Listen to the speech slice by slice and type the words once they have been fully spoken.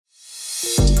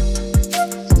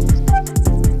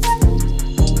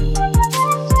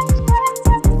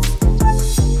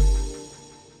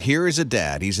Here is a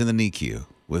dad. He's in the NICU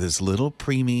with his little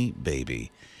preemie baby.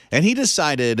 And he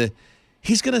decided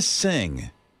he's going to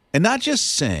sing. And not just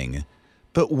sing,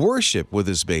 but worship with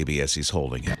his baby as he's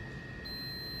holding him.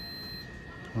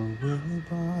 I will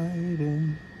abide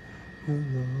in your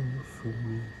love for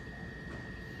me.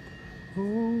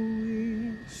 Oh,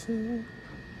 we say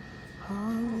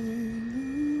hallelujah,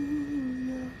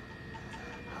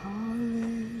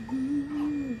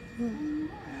 hallelujah,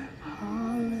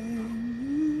 hallelujah.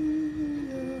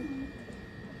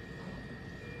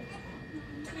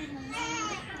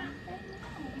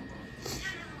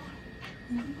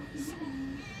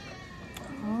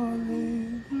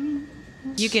 Hallelujah.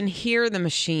 You can hear the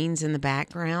machines in the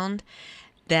background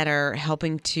that are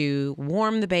helping to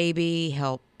warm the baby,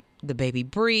 help the baby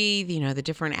breathe, the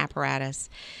different apparatus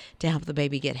to help the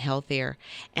baby get healthier.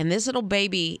 And this little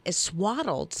baby is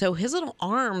swaddled, so his little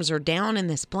arms are down in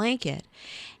this blanket.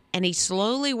 And he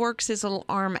slowly works his little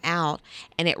arm out,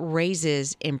 and it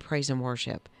raises in praise and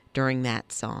worship during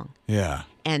that song. Yeah.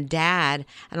 And Dad,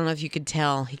 I don't know if you could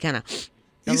tell, he kind of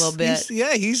a little bit.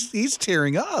 He's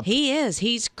tearing up. He is.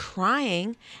 He's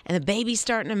crying, and the baby's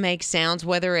starting to make sounds,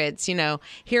 whether it's,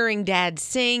 hearing Dad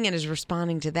sing and is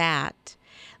responding to that.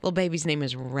 Little baby's name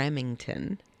is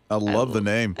Remington. I love the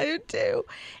name. I do too.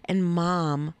 And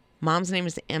Mom's name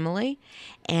is Emily,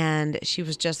 and she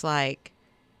was just like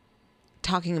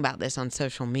talking about this on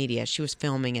social media. She was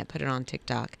filming it, put it on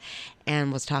TikTok,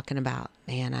 and was talking about,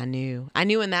 man, I knew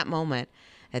in that moment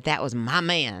that was my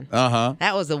man. Uh-huh.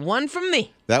 That was the one for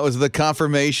me. That was the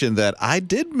confirmation that I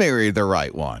did marry the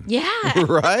right one. Yeah.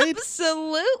 Right?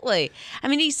 Absolutely. I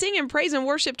mean, he's singing praise and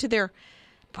worship to their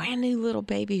brand new little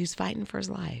baby who's fighting for his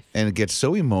life. And it gets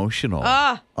so emotional.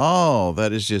 Oh,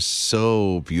 that is just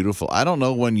so beautiful. I don't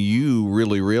know when you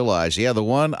really realize, the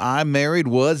one I married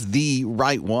was the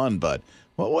right one, but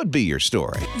what would be your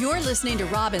story? You're listening to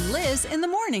Rob and Liz in the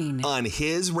morning on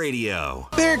his radio.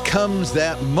 There comes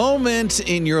that moment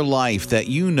in your life that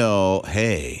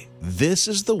hey, this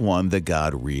is the one that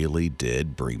God really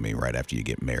did bring me right after you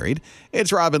get married.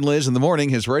 It's Rob and Liz in the morning,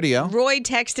 his radio. Roy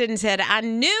texted and said, I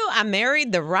knew I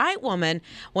married the right woman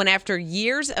when after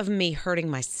years of me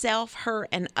hurting myself, her,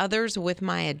 and others with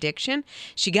my addiction,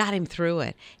 she got him through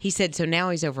it. He said, so now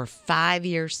he's over 5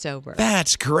 years sober.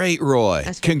 That's great, Roy.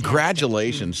 That's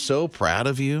Congratulations. So proud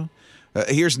of you.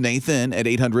 Here's Nathan at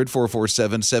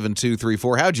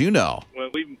 800-447-7234. How'd you know? Well,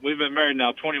 we've been married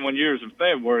now 21 years in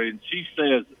February, and she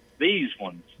says these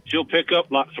ones. She'll pick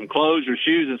up like some clothes or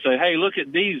shoes and say, hey, look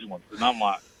at these ones. And I'm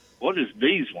like, what is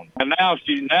these ones? And now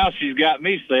she's got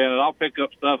me saying it. I'll pick up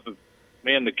stuff if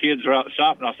me and the kids are out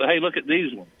shopping. I'll say, hey, look at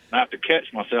these ones. And I have to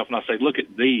catch myself, and I say, look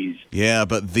at these. Yeah,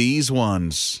 but these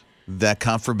ones, that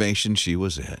confirmation she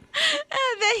was it.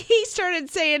 He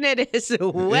started saying it as well.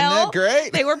 Isn't that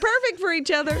great? They were perfect for each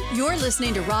other. You're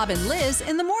listening to Rob and Liz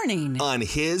in the morning on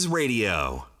his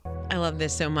radio. I love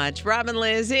this so much. Rob and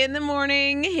Liz in the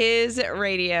morning, his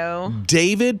radio.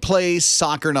 David plays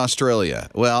soccer in Australia.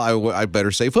 Well, I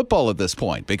better say football at this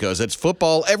point because it's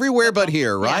football everywhere but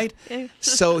here, right? Yeah.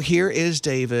 So here is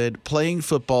David playing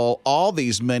football all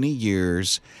these many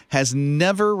years, has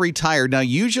never retired. Now,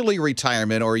 usually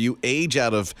retirement or you age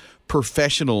out of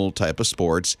professional type of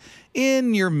sports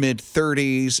in your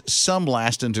mid-30s. Some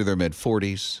last into their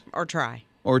mid-40s.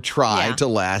 Or try to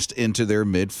last into their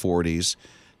mid-40s.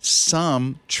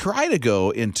 Some try to go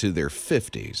into their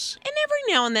 50s. And every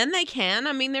now and then they can.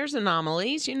 I mean, there's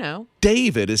anomalies,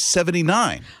 David is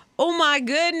 79. Oh, my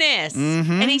goodness.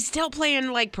 Mm-hmm. And he's still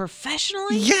playing,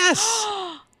 professionally? Yes.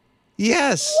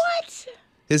 Yes. What?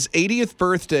 His 80th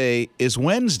birthday is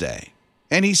Wednesday,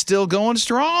 and he's still going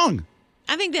strong.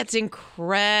 I think that's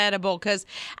incredible because,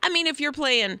 if you're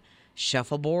playing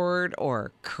shuffleboard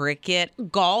or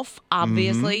cricket, golf,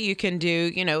 obviously, you can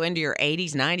do, into your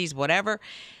 80s, 90s, whatever.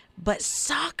 But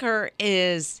soccer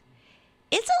it's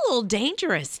a little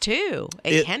dangerous, too.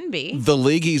 It can be. The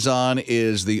league he's on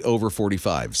is the over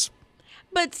 45s.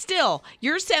 But still,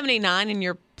 you're 79 and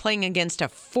you're playing against a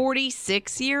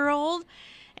 46-year-old.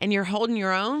 And you're holding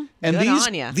your own? And Good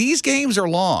on ya. These games are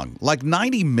long, like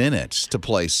 90 minutes to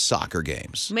play soccer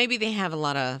games. Maybe they have a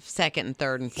lot of second and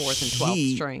third and fourth and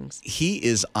 12th strings. He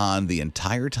is on the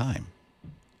entire time.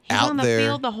 He's out on the there.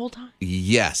 field the whole time?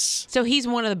 Yes. So he's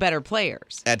one of the better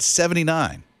players. At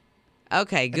 79.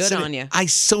 Okay, good on you. I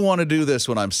so want to do this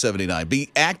when I'm 79.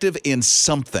 Be active in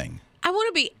something. I want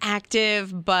to be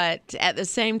active, but at the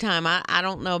same time, I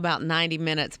don't know about 90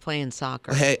 minutes playing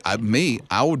soccer. Hey, I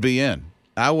would be in.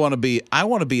 I want to be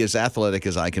as athletic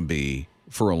as I can be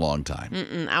for a long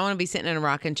time. I want to be sitting in a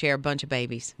rocking chair, a bunch of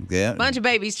babies. Yeah. Bunch of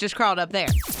babies just crawled up there.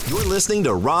 You're listening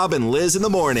to Rob and Liz in the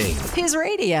morning. his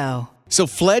radio. So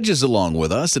Fledge is along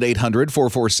with us at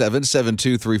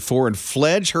 800-447-7234. And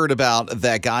Fledge heard about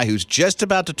that guy who's just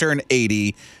about to turn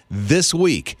 80 this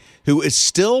week, who is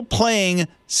still playing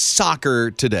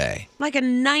soccer today. Like a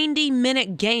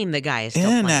 90-minute game the guy is still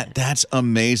And playing. that's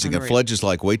amazing. And Unreal. Fledge is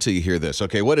like, wait till you hear this.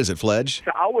 Okay, what is it, Fledge?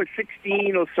 So I was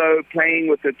 16 or so playing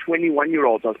with the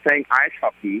 21-year-olds. I was playing ice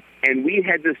hockey, and we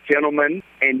had this gentleman,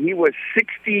 and he was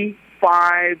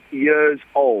 65 years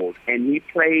old, and he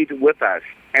played with us.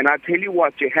 And I tell you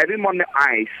what, to have him on the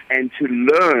ice and to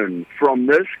learn from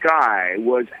this guy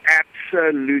was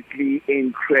absolutely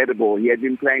incredible. He had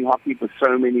been playing hockey for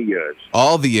so many years.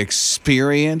 All the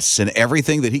experience and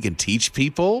everything that he can teach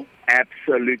people.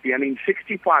 Absolutely. I mean,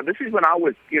 65. This is when I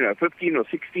was, 15 or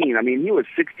 16. I mean, he was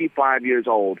 65 years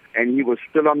old, and he was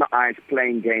still on the ice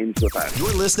playing games with us.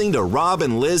 You're listening to Rob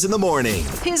and Liz in the morning.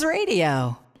 His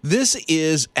radio. This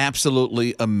is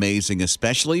absolutely amazing,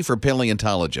 especially for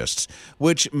paleontologists,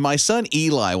 which my son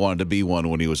Eli wanted to be one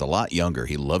when he was a lot younger.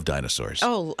 He loved dinosaurs.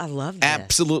 Oh, I love this.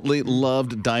 Absolutely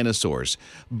loved dinosaurs.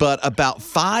 But about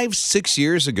 5-6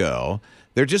 years ago,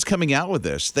 they're just coming out with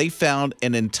this. They found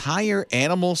an entire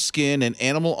animal skin and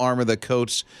animal armor that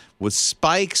coats with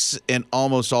spikes in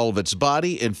almost all of its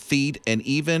body and feet and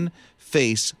even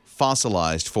face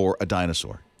fossilized for a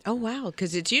dinosaur. Oh, wow,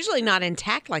 because it's usually not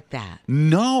intact like that.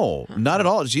 No, not at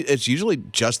all. It's usually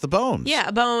just the bones. Yeah,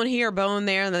 a bone here, a bone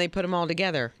there, and then they put them all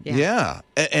together. Yeah.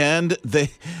 And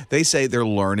they say they're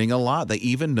learning a lot. They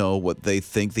even know what they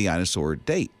think the dinosaur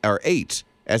ate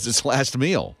as its last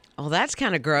meal. Oh, that's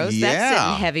kind of gross. Yeah. That's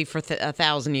sitting heavy for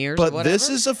 1,000 years or But whatever. this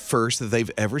is a first that they've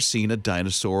ever seen a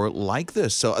dinosaur like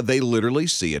this. So they literally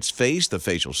see its face, the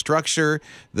facial structure,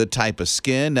 the type of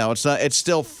skin. Now it's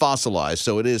still fossilized,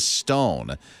 so it is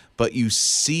stone, but you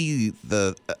see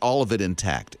all of it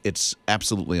intact. It's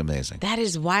absolutely amazing. That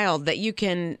is wild that you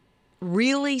can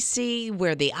really see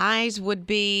where the eyes would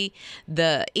be,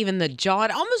 even the jaw.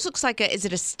 It almost looks like is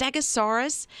it a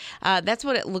stegosaurus? That's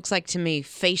what it looks like to me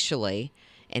facially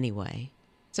anyway.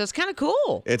 So it's kind of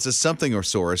cool. It's a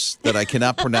something-osaurus that I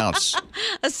cannot pronounce.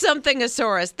 A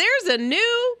something-osaurus. There's a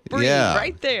new breed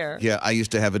right there. Yeah, I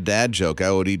used to have a dad joke. I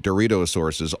would eat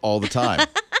Dorito-sauruses all the time.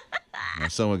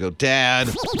 And someone would go, Dad.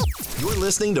 You're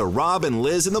listening to Rob and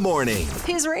Liz in the morning.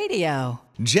 His radio.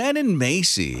 Jen and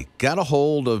Macy got a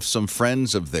hold of some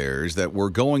friends of theirs that were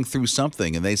going through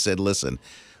something, and they said, listen,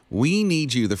 we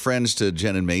need you, the friends to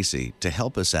Jen and Macy, to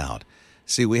help us out.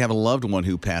 See, we have a loved one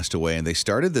who passed away, and they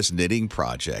started this knitting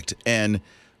project, and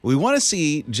we want to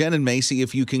see, Jen and Macy,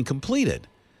 if you can complete it.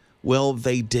 Well,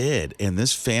 they did, and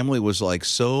this family was like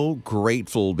so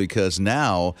grateful because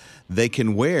now they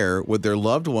can wear what their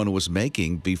loved one was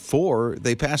making before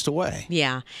they passed away.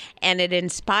 Yeah, and it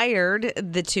inspired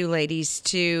the two ladies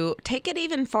to take it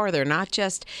even farther, not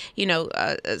just,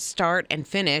 start and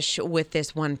finish with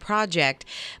this one project,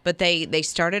 but they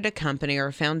started a company or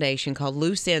a foundation called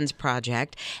Loose Ends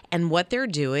Project, and what they're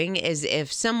doing is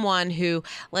if someone who,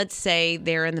 let's say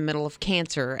they're in the middle of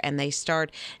cancer and they start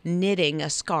knitting a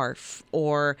scarf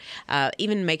or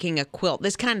even making a quilt,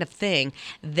 this kind of thing,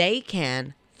 they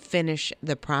can finish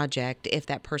the project if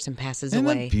that person passes Isn't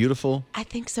away. that beautiful? I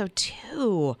think so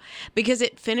too, because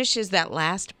it finishes that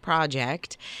last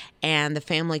project and the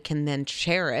family can then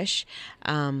cherish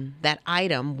that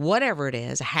item, whatever it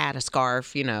is, a hat, a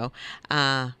scarf,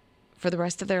 for the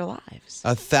rest of their lives.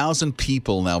 1,000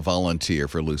 people now volunteer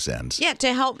for Loose Ends. Yeah,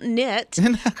 to help knit.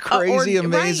 Isn't that crazy,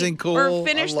 amazing, cool? Or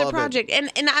finish I the love it. project.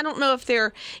 And I don't know if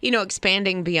they're,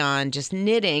 expanding beyond just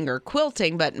knitting or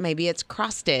quilting, but maybe it's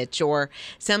cross stitch or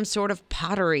some sort of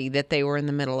pottery that they were in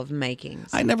the middle of making.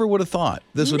 I never would have thought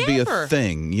this would be Never. a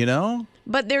thing,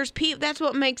 But there's people. That's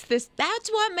what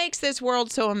makes this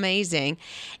world so amazing,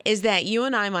 is that you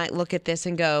and I might look at this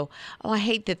and go, "Oh, I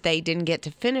hate that they didn't get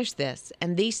to finish this."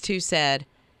 And these two said,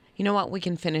 "You know what? We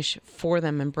can finish for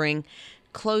them and bring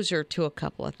closure to a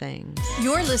couple of things."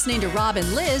 You're listening to Rob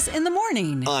and Liz in the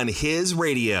morning. On His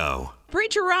radio.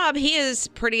 Preacher Rob, he is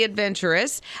pretty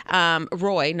adventurous.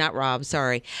 Roy, not Rob,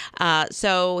 sorry.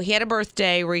 So he had a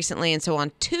birthday recently, and so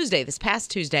on Tuesday, this past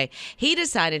Tuesday, he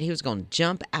decided he was going to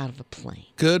jump out of a plane.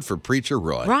 Good for Preacher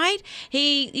Roy. Right?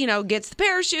 He, gets the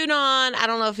parachute on. I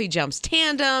don't know if he jumps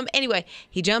tandem. Anyway,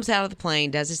 he jumps out of the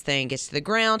plane, does his thing, gets to the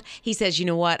ground. He says, you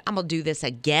know what? I'm going to do this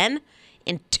again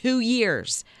in 2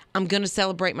 years. I'm going to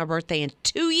celebrate my birthday in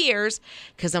 2 years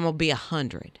because I'm going to be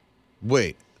 100.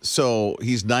 Wait, so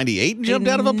he's 98 and jumped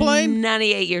out of a plane?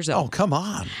 98 years old. Oh, come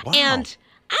on. Wow. And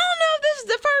I don't know if this is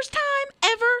the first time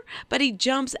ever, but he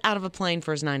jumps out of a plane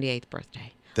for his 98th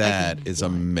birthday. That is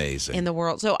amazing. In the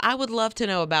world. So I would love to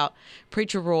know about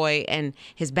Preacher Roy and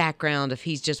his background, if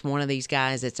he's just one of these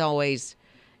guys that's always,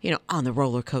 on the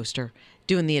roller coaster,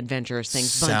 doing the adventurous things.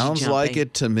 Bungee Sounds jumping. like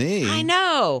it to me. I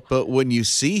know. But when you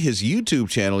see his YouTube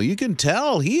channel, you can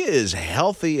tell he is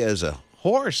healthy as a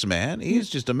horse, man. He's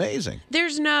just amazing.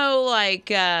 There's no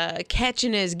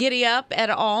catching his giddy up at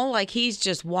all. Like he's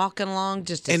just walking along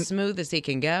just as smooth as he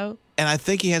can go. And I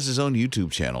think he has his own YouTube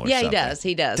channel or Yeah, something. he does.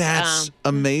 He does. That's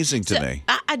amazing to me.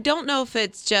 I don't know if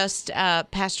it's just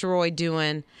Pastor Roy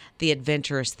doing the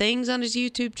adventurous things on his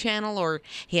YouTube channel, or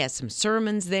he has some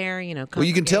sermons there. Well,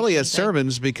 you can tell he has congregation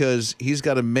sermons because he's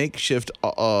got a makeshift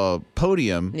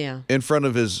podium in front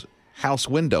of his house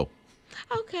window.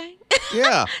 thing. Okay.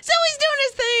 Yeah. So he's doing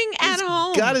his thing at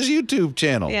home. Got his YouTube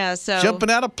channel. Yeah, so- Jumping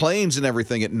out of planes and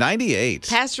everything at 98.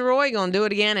 Pastor Roy gonna do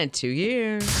it again in 2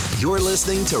 years. You're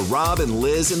listening to Rob and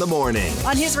Liz in the morning.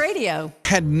 On his radio.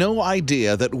 Had no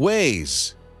idea that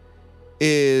Waze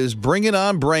is bringing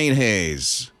on brain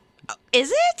haze.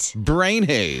 Is it? Brain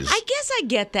haze. I guess I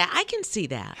get that. I can see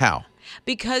that. How?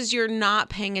 Because you're not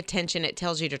paying attention. It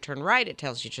tells you to turn right. It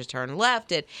tells you to turn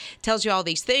left. It tells you all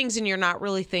these things, and you're not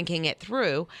really thinking it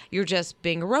through. You're just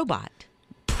being a robot.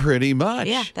 Pretty much.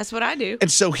 Yeah, that's what I do.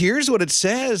 And so here's what it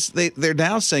says. They're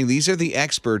now saying these are the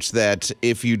experts that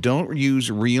if you don't use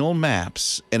real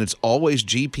maps and it's always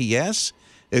GPS,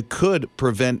 it could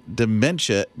prevent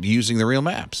dementia using the real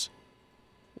maps.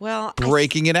 Well,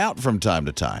 Breaking it out from time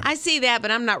to time. I see that,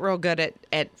 but I'm not real good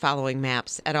at following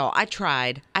maps at all. I've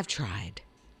tried,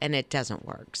 and it doesn't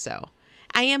work. So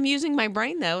I am using my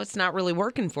brain, though. It's not really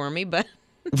working for me, but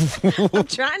I'm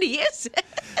trying to use it.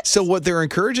 So what they're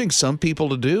encouraging some people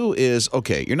to do is,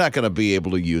 okay, you're not going to be able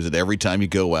to use it every time you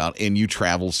go out and you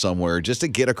travel somewhere just to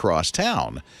get across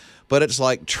town. But it's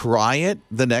like, try it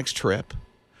the next trip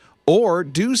or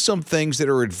do some things that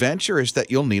are adventurous that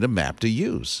you'll need a map to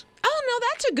use. Oh, no,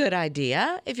 that's a good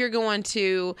idea. If you're going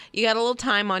to, you got a little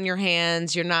time on your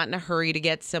hands, you're not in a hurry to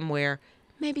get somewhere,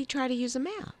 maybe try to use a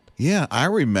map. Yeah, I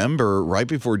remember right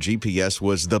before GPS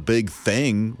was the big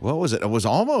thing. What was it? It was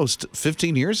almost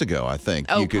 15 years ago, I think.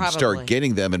 Oh, you could probably. start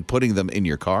getting them and putting them in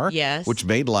your car. Yes. Which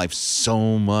made life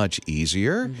so much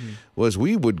easier. Was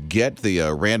we would get the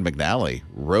Rand McNally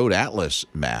Road Atlas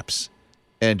maps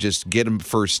and just get them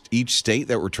for each state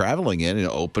that we're traveling in and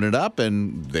open it up,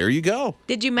 and there you go.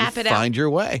 Did you map it out? Find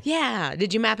your way. Yeah.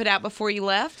 Did you map it out before you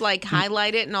left? Like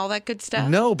highlight it and all that good stuff?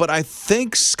 No, but I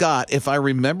think, Scott, if I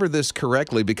remember this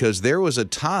correctly, because there was a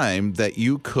time that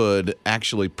you could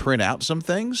actually print out some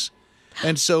things.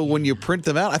 And so when you print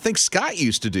them out, I think Scott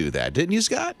used to do that. Didn't you,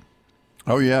 Scott?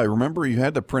 Oh, yeah. Remember, you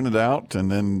had to print it out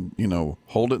and then,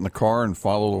 hold it in the car and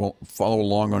follow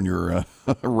along on your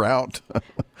route.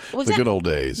 Was the that good old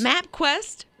days.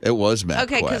 MapQuest? It was MapQuest.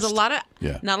 Okay, because a lot of,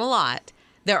 Yeah. not a lot,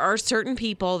 there are certain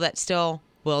people that still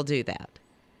will do that.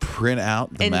 Print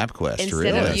out the And MapQuest, instead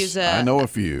really. of use a- I know a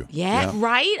few. Yeah,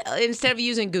 right? Instead of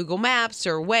using Google Maps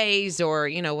or Waze or,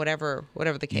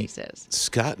 whatever the case is.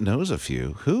 Scott knows a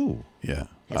few. Who? Yeah.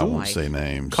 His I won't wife. say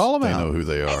names. Call 'em They out. know who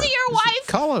they are. Is it your wife?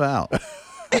 Call him out.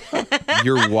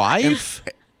 Your wife?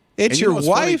 It's and you know your what's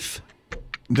funny? wife?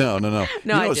 No. No,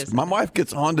 I just- my wife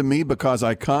gets on to me because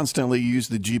I constantly use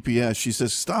the GPS. She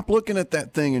says, "Stop looking at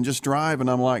that thing and just drive." And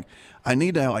I'm like, I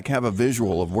need to have a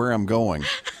visual of where I'm going,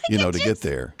 to get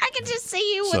there. I can just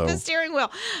see you So- with the steering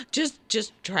wheel. Just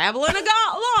traveling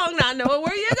along, not knowing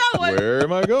where you're going. Where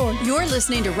am I going? You're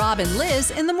listening to Rob and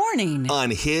Liz in the morning.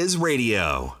 On his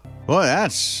radio. Boy,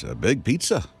 that's a big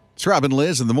pizza. It's Rob and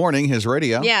Liz in the morning, his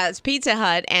radio. Yeah, it's Pizza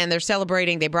Hut, and they're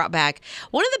celebrating. They brought back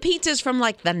one of the pizzas from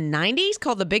like the 90s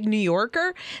called the Big New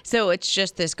Yorker. So it's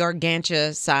just this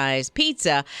gargantua-sized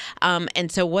pizza.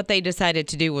 And so what they decided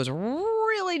to do was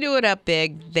really do it up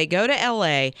big. They go to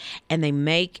L.A., and they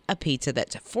make a pizza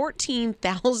that's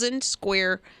 14,000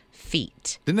 square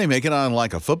feet. Didn't they make it on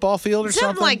like a football field or something?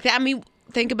 Something like that. I mean,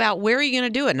 think about where are you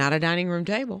going to do it? Not a dining room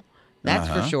table. That's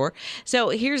for sure. So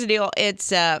here's the deal.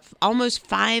 It's almost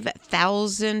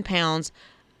 5,000 pounds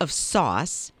of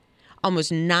sauce,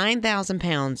 almost 9,000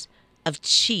 pounds of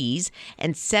cheese,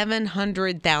 and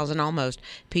 700,000 almost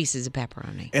pieces of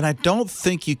pepperoni. And I don't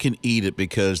think you can eat it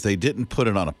because they didn't put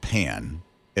it on a pan.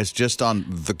 It's just on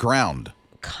the ground.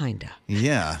 Kinda.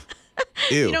 Yeah.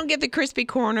 Ew. You don't get the crispy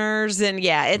corners, and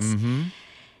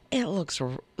it looks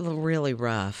really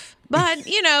rough. But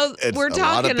It's we're a talking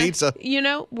lot of pizza.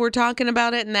 We're talking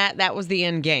about it, and that was the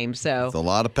end game. So It's a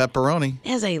lot of pepperoni. it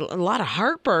has a lot of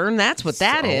heartburn. That's what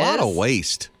that is. A lot of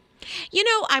waste. You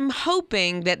know, I'm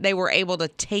hoping that they were able to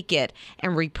take it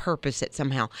and repurpose it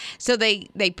somehow. So they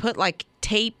put like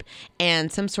tape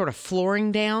and some sort of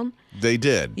flooring down. They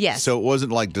did. Yes. So it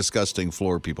wasn't like disgusting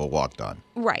floor people walked on.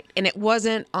 Right. And it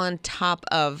wasn't on top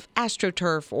of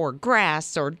AstroTurf or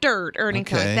grass or dirt or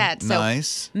anything Okay, like that. So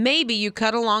nice. maybe you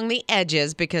cut along the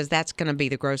edges because that's going to be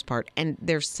the gross part. And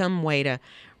there's some way to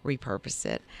repurpose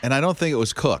it. And I don't think it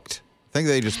was cooked. I think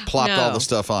they just plopped all No. the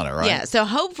stuff on it, right? Yeah, so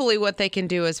hopefully what they can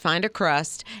do is find a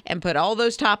crust and put all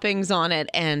those toppings on it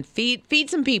and feed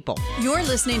some people. You're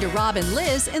listening to Rob and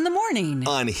Liz in the morning.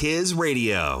 On his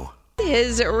radio.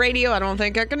 His radio, I don't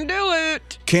think I can do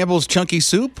it. Campbell's Chunky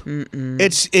Soup.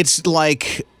 It's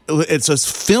like it's a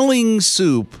filling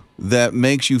soup that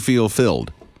makes you feel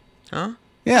filled. Huh?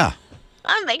 Yeah.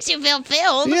 That makes you feel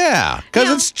filled. Yeah, because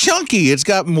Yeah. it's chunky. It's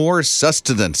got more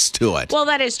sustenance to it. Well,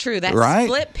 that is true. That Right?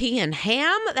 split pea and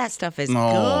ham, that stuff is Oh, good.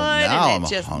 now and I'm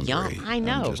it's just hungry. yum. I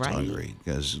know, I'm just right? hungry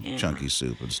because chunky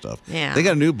soup and stuff. Yeah. They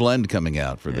got a new blend coming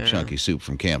out for the chunky soup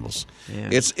from Campbell's. Yeah.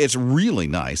 It's really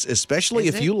nice, especially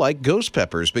Is if it? you like ghost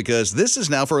peppers, because this is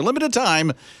now for a limited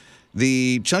time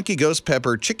the chunky ghost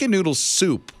pepper chicken noodle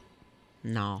soup.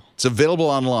 No, It's available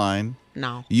online.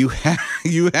 no. You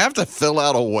have to fill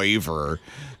out a waiver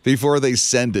before they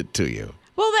send it to you.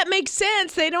 Well, that makes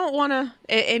sense. They don't want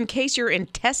to, in case your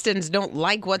intestines don't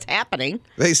like what's happening.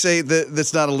 They say that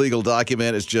that's not a legal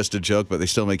document. It's just a joke, but they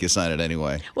still make you sign it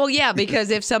anyway. Well, yeah,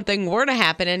 because if something were to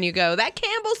happen and you go, that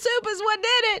Campbell soup is what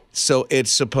did it. So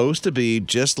it's supposed to be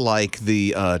just like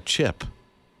the chip.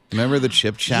 Remember the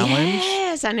chip challenge?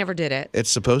 Yes, I never did it. It's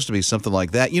supposed to be something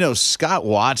like that. You know, Scott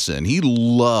Watson, he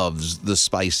loves the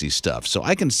spicy stuff. So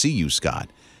I can see you, Scott,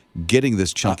 getting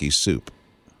this chunky soup.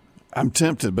 I'm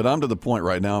tempted, but I'm to the point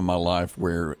right now in my life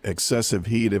where excessive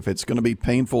heat, if it's going to be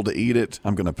painful to eat it,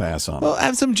 I'm going to pass on Well, it.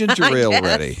 have some ginger I ale guess.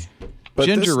 ready. But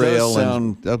Ginger this does ale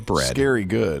sound and bread. scary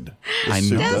good. This I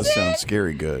soup know. does sound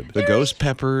scary good. The ghost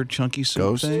pepper chunky soup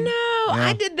Ghost? thing? No,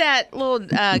 I did that little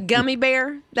gummy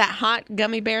bear, that hot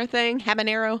gummy bear thing,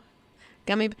 habanero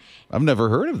gummy. I've never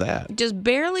heard of that. Just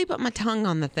barely put my tongue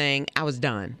on the thing. I was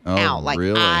done. Oh, Out, like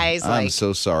really? eyes, I'm like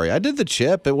so sorry. I did the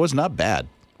chip. It was not bad.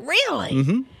 really.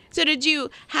 Mm-hmm. So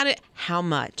how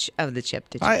much of the chip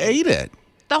did you I eat? ate it.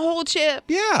 The whole chip.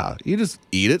 Yeah, you just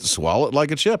eat it, swallow it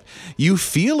like a chip. You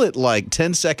feel it like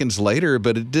 10 seconds later,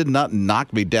 but it did not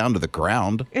knock me down to the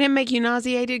ground. It didn't make you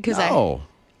nauseated because No,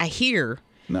 I hear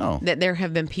no. that there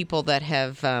have been people that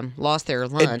have lost their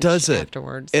lunch It does it.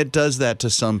 afterwards. It does that to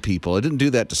some people. It didn't do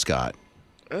that to Scott.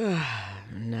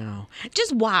 No.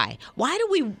 Just why? Why do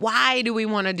we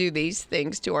want to do these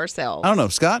things to ourselves? I don't know,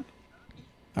 Scott?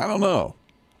 I don't know.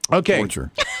 Okay,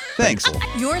 Torture. thanks.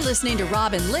 You're listening to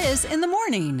Rob and Liz in the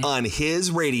morning. On his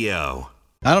radio.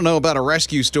 I don't know about a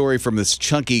rescue story from this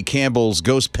chunky Campbell's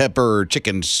ghost pepper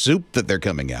chicken soup that they're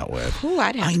coming out with. Ooh,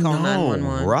 I'd have I to call know,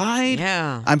 911. right?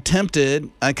 Yeah. I'm tempted.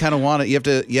 I kind of want it. You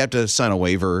have to sign a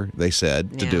waiver. They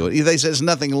said to do Yeah. it. They said it's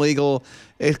nothing legal.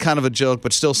 It's kind of a joke,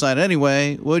 but still sign it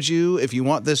anyway. Would you, if you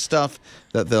want this stuff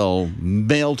that they'll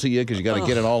mail to you because you got to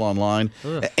get it all online?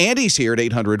 Andy's here at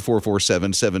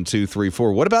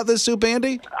 800-447-7234. What about this soup,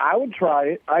 Andy? I would try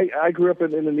it. I grew up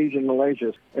in Indonesia and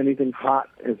Malaysia. Anything hot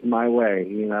is my way,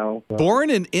 you know. Born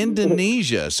in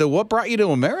Indonesia. So what brought you to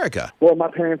America? Well,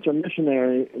 my parents are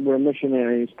were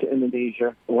missionaries to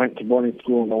Indonesia. Went to boarding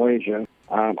school in Malaysia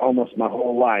almost my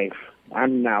whole life.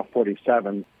 I'm now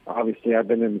 47. Obviously, I've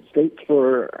been in the States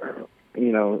for,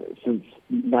 since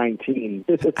 19.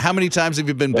 How many times have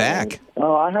you been back?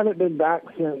 Oh, I haven't been back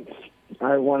since,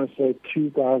 I want to say,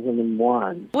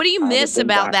 2001. What do you miss been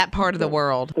about back. that part of the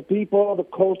world? The people, the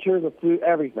culture, the food,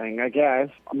 everything, I guess.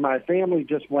 My family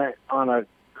just went on a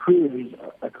cruise,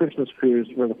 a Christmas cruise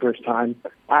for the first time.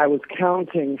 I was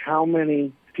counting how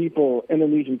many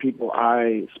Indonesian people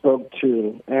I spoke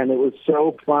to, and it was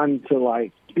so fun to,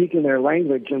 speak in their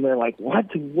language, and they're like, what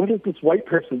is this white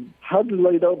person? How do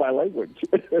they know my language?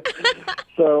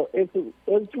 So it's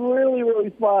really,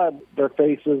 really fun, their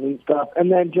faces and stuff, and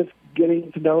then just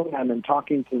getting to know them and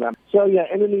talking to them. So yeah,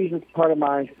 Indonesia is part of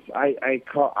my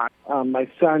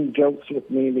son jokes with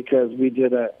me because we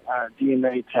did a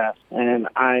DNA test, and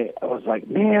I was like,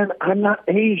 man, I'm not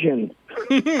Asian.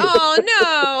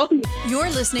 Oh, no. You're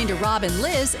listening to Rob and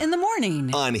Liz in the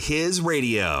morning. On his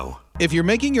radio. If you're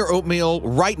making your oatmeal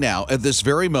right now, at this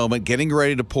very moment, getting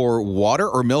ready to pour water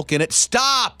or milk in it,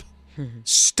 stop!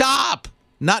 Stop!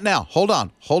 Not now. Hold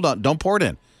on. Don't pour it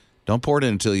in. Don't pour it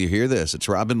in until you hear this. It's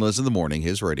Rob and Liz in the morning,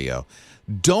 his radio.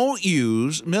 Don't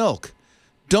use milk.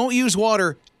 Don't use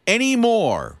water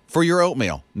anymore for your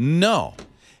oatmeal. No.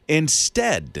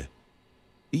 Instead,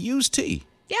 use tea.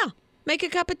 Yeah. make a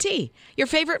cup of tea, your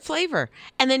favorite flavor,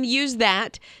 and then use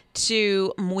that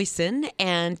to moisten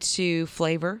and to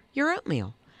flavor your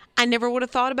oatmeal. I never would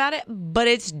have thought about it, but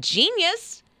it's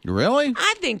genius. Really?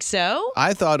 I think so.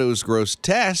 I thought it was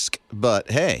grotesque, but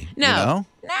hey, No,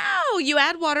 you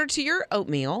add water to your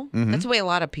oatmeal. That's the way a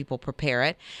lot of people prepare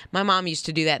it. My mom used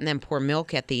to do that and then pour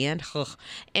milk at the end. Ugh.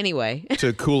 Anyway.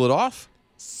 to cool it off?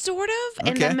 Sort of, and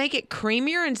Okay. then make it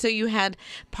creamier. And so you had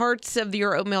parts of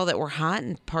your oatmeal that were hot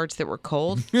and parts that were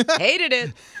cold.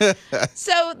 Hated it.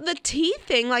 So the tea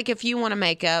thing, like if you want to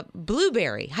make a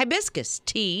blueberry hibiscus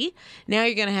tea, now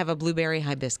you're going to have a blueberry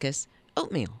hibiscus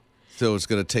oatmeal. So it's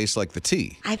going to taste like the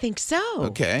tea. I think so.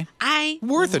 Okay.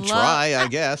 Worth a try, I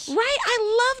guess. Right.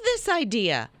 I love this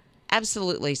idea.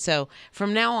 Absolutely. So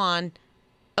from now on,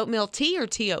 oatmeal tea or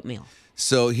tea oatmeal?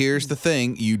 So here's the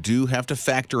thing. You do have to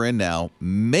factor in now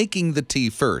making the tea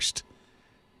first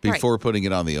before putting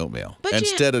it on the oatmeal. But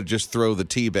Instead of just throw the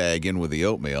tea bag in with the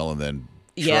oatmeal and then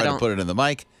try to don't- put it in the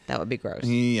mic. That would be gross.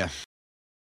 Yeah.